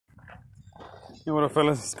Hey, what up,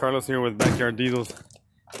 fellas? It's Carlos here with Backyard Diesels.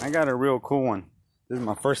 I got a real cool one. This is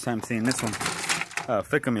my first time seeing this one.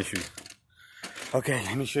 FICM issues. Okay,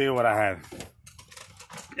 let me show you what I have.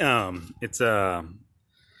 It's a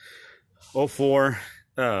 04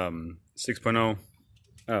 6.0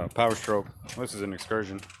 Powerstroke. This is an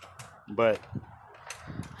excursion, but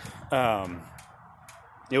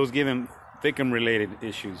it was giving FICM related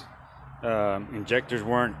issues. Injectors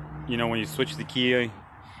weren't, you know, when you switch the key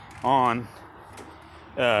on,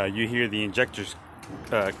 you hear the injectors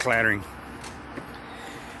clattering.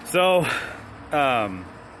 So I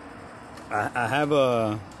have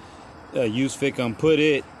a used FICM, put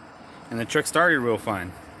it, and the truck started real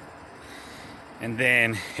fine, and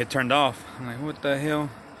then it turned off. I'm like, what the hell?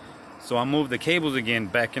 So I moved the cables again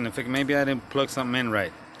back in the FICM. Maybe I didn't plug something in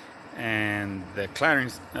right, and the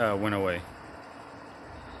clattering went away.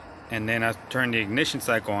 And then I turned the ignition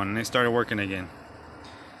cycle on and it started working again.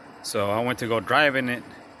 So I went to go drive in it.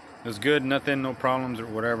 It was good, nothing, no problems or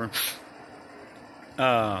whatever.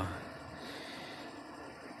 And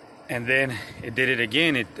then it did it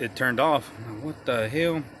again. It turned off. I'm like, what the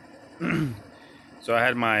hell? So I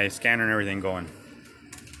had my scanner and everything going.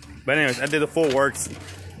 But anyways, I did the full works.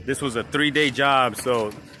 This was a 3-day job,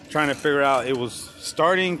 so trying to figure out, it was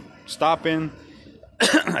starting, stopping.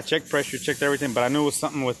 I checked pressure, checked everything, but I knew it was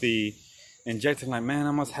something with the injector. Like, man,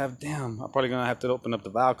 I must have, damn, I'm probably gonna have to open up the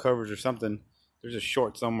valve covers or something. There's a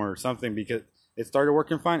short somewhere or something, because it started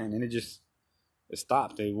working fine and then it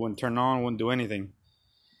stopped. It wouldn't turn on, wouldn't do anything.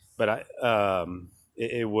 But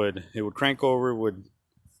it would crank over,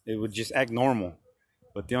 it would just act normal.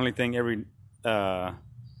 But the only thing, you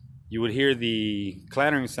would hear the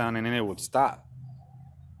clattering sound and then it would stop.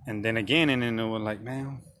 And then again, and then it would, like,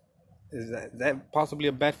 man, is that possibly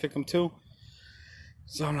a bad FICM too?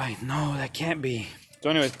 So I'm like, no, that can't be. So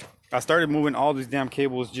anyways, I started moving all these damn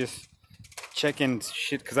cables, just checking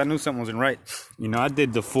shit, because I knew something wasn't right. You know, I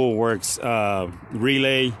did the full works,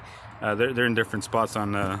 relay. They're in different spots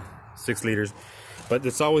on 6 liters. But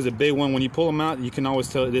it's always a big one. When you pull them out, you can always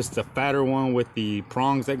tell this is the fatter one with the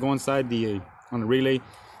prongs that go inside on the relay.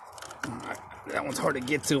 That one's hard to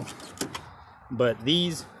get to. But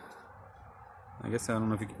these, I guess, I don't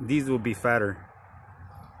know if these will be fatter.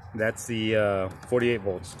 That's the 48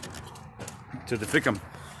 volts to the FICM.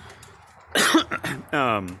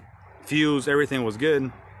 Fuse, everything was good.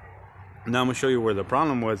 Now I'm gonna show you where the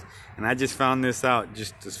problem was, and I just found this out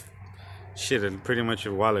just this shit pretty much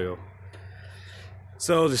a while ago.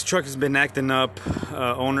 So this truck has been acting up.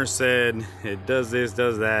 Owner said it does this,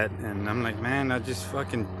 does that, and I'm like, man, I just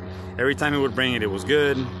fucking, every time it would bring it, it was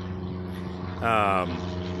good.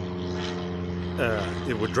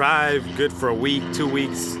 It would drive good for a week, 2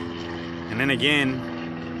 weeks, and then again.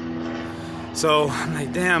 So I'm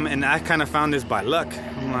like, damn, and I kind of found this by luck.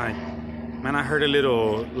 I'm like, man, I heard a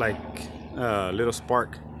little, like, little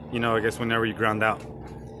spark, you know, I guess whenever you ground out,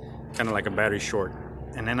 kind of like a battery short.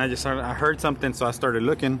 And then I heard something, so I started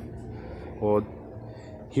looking. Well,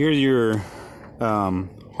 here's your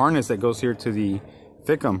harness that goes here to the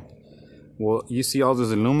FICM. Well, you see all this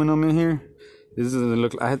aluminum in here? This is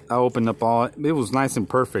look. I opened up all. It was nice and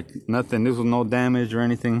perfect. Nothing. This was no damage or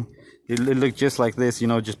anything. It looked just like this, you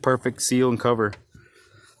know, just perfect seal and cover.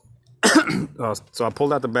 So I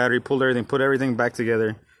pulled out the battery, pulled everything, put everything back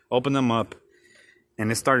together, opened them up, and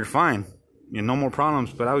it started fine. You know, no more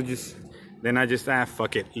problems. But I just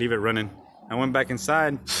fuck it, leave it running. I went back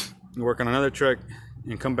inside, work on another truck,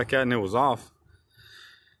 and come back out, and it was off.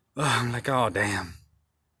 I'm like, oh damn.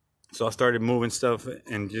 So I started moving stuff,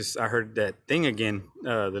 and I heard that thing again,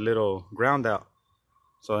 the little ground out.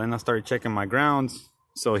 So then I started checking my grounds.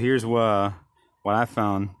 So here's what I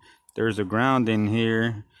found. There's a ground in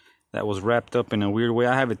here that was wrapped up in a weird way.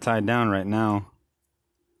 I have it tied down right now.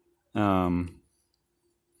 So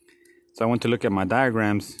I went to look at my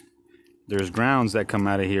diagrams. There's grounds that come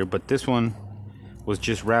out of here, but this one was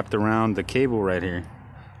just wrapped around the cable right here,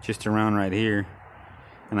 just around right here.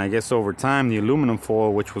 And I guess over time, the aluminum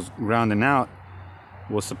foil, which was grounding out,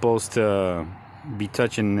 was supposed to be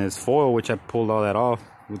touching this foil, which I pulled all that off,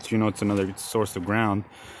 which, you know, it's another source of ground.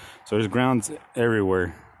 So there's grounds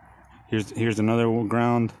everywhere. Here's another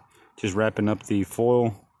ground, just wrapping up the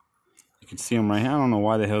foil. You can see them right here. I don't know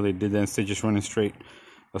why the hell they did that. Instead, just running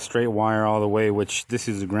a straight wire all the way, which this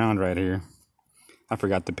is the ground right here. I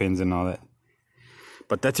forgot the pins and all that.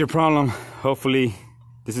 But that's your problem. Hopefully,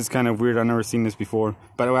 this is kind of weird. I've never seen this before.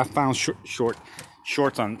 But I found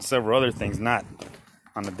shorts on several other things, not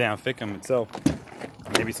on the damn FICM itself.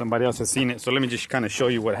 Maybe somebody else has seen it. So let me just kind of show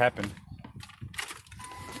you what happened.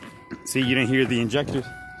 See, you didn't hear the injectors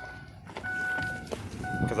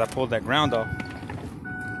because I pulled that ground off.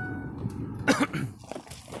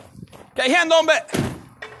 Dejando, hombre.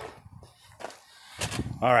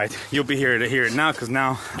 All right, you'll be here to hear it now, because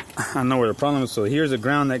now I know where the problem is. So here's the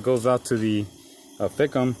ground that goes out to the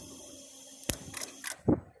FICM.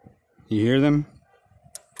 You hear them?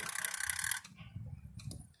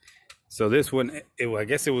 So this one, I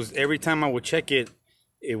guess it was every time I would check it,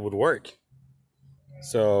 it would work.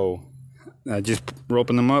 So I just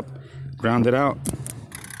opened them up, ground it out.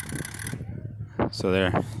 So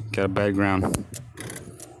there, got a bad ground.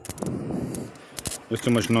 There's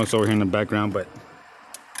too much noise over here in the background, but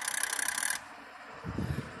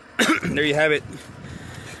there you have it.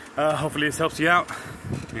 Hopefully this helps you out,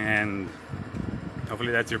 and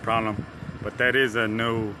hopefully that's your problem. But that is a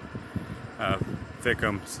no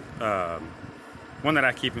FICM, one that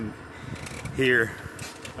I keep in here,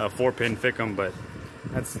 a 4-pin FICM, but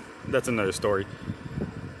that's another story.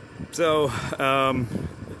 So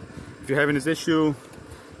if you're having this issue,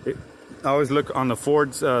 I always look on the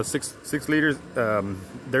Ford's 6 liters.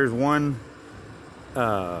 There's one.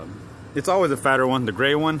 It's always a fatter one, the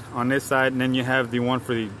gray one on this side, and then you have the one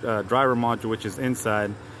for the driver module, which is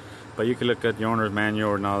inside. But you can look at the owner's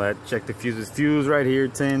manual and all that. Check the fuses. Fuse right here,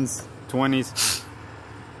 10s, 20s.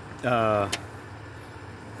 I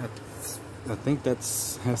think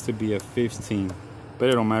that's has to be a 15, but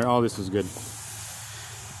it don't matter. All this is good.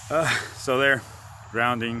 So there,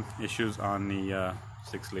 grounding issues on the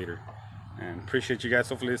 6 liter. And appreciate you guys.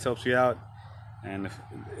 Hopefully this helps you out. And if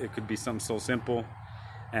it could be something so simple.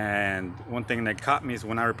 And one thing that caught me is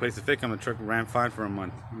when I replaced the FICM, the truck ran fine for a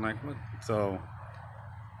month. I'm like, what? So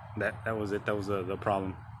that was it. That was the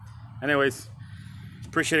problem. Anyways,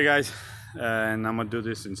 appreciate it, guys. And I'm gonna do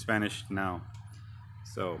this in Spanish now.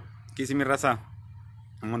 So, ¿qué hice mi raza?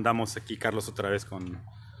 Andamos aquí, Carlos, otra vez con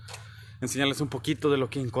enseñarles un poquito de lo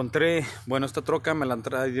que encontré. Bueno, esta troca me la han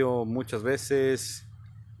traído muchas veces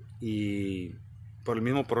y por el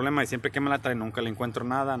mismo problema, y siempre que me la traen nunca le encuentro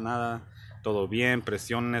nada. Todo bien,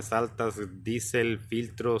 presiones altas, diésel,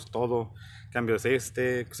 filtros, todo. Cambios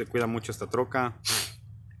se cuida mucho esta troca.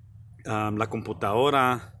 La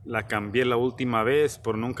computadora la cambié la última vez,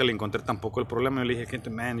 pero nunca le encontré tampoco el problema. Yo le dije,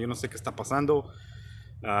 gente, man, yo no sé qué está pasando.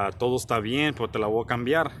 Todo está bien, pero te la voy a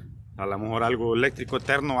cambiar. A lo mejor algo eléctrico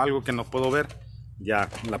eterno, algo que no puedo ver. Ya,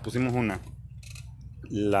 la pusimos una.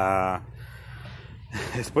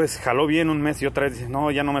 Después jaló bien un mes y otra vez dice,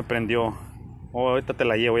 no, ya no me prendió. Oh, ahorita te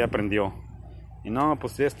la llevo, ya prendió. Y no,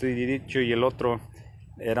 pues esto y dicho y el otro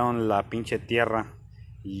era la pinche tierra.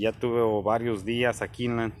 Y ya tuve varios días aquí,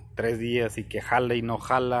 3 días, y que jala y no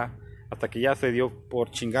jala, hasta que ya se dio por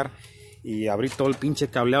chingar. Y abrí todo el pinche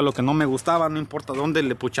cableado, lo que no me gustaba, no importa dónde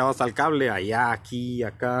le puchabas al cable, allá, aquí,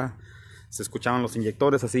 acá. Se escuchaban los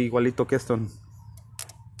inyectores, así igualito que esto.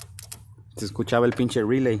 Se escuchaba el pinche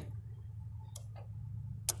relay.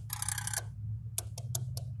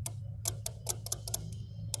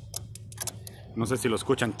 No sé si lo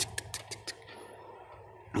escuchan.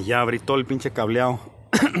 Y ya abrí todo el pinche cableado.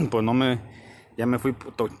 Pues ya me fui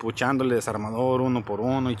puchándole desarmador uno por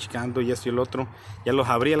uno y chicando y esto y el otro. Ya los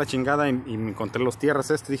abrí a la chingada y me encontré los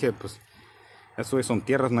tierras. Dije, pues eso son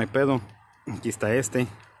tierras, no hay pedo. Aquí está este.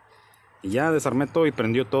 Y ya desarmé todo y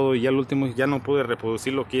prendió todo. Y ya el último ya no pude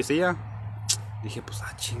reproducir lo que hice ya. Dije, pues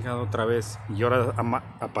chingado otra vez. Y ahora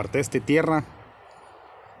aparté tierra.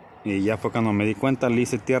 Y ya fue cuando me di cuenta, le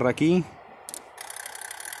hice tierra aquí.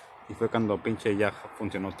 Y fue cuando pinche ya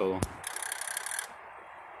funcionó todo.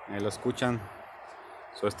 Ahí lo escuchan.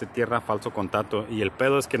 Tierra falso contacto. Y el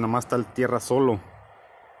pedo es que nomás está el tierra solo.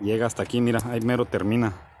 Llega hasta aquí, mira, ahí mero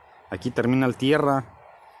termina. Aquí termina el tierra.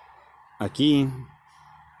 Aquí.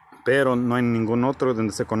 Pero no hay ningún otro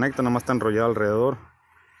donde se conecta, nomás está enrollado alrededor.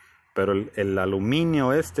 Pero el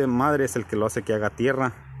aluminio madre, es el que lo hace que haga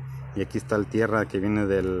tierra. Y aquí está el tierra que viene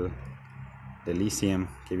del FICM,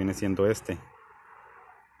 que viene siendo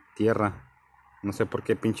tierra. No sé por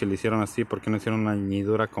qué pinche le hicieron así, porque no hicieron una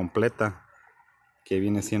añadidura completa, que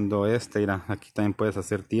viene siendo mira, aquí también puedes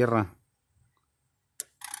hacer tierra.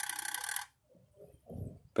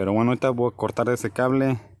 Pero bueno, ahorita voy a cortar ese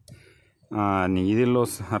cable,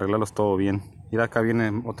 añadirlos, arreglarlos todo bien. Mira, acá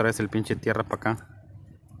viene otra vez el pinche tierra para acá.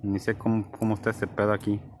 Ni sé cómo está ese pedo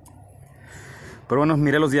aquí. Pero bueno,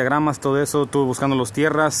 miré los diagramas, todo eso, estuve buscando los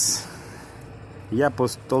tierras. Y ya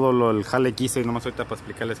pues todo el jale que hice, y nomás ahorita para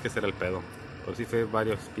explicarles qué será el pedo. Pero sí fue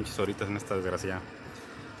varios pinches horitas en esta desgracia.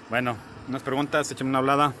 Bueno, unas preguntas, échenme una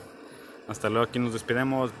hablada. Hasta luego, aquí nos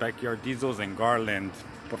despedimos. Backyard Diesels en Garland.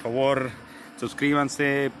 Por favor,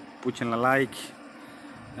 suscríbanse, puchen la like.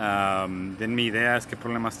 Denme ideas, qué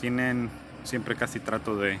problemas tienen. Siempre casi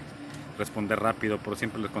trato de responder rápido, pero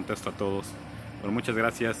siempre les contesto a todos. Pero muchas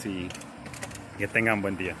gracias y que tengan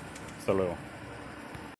buen día. Hasta luego.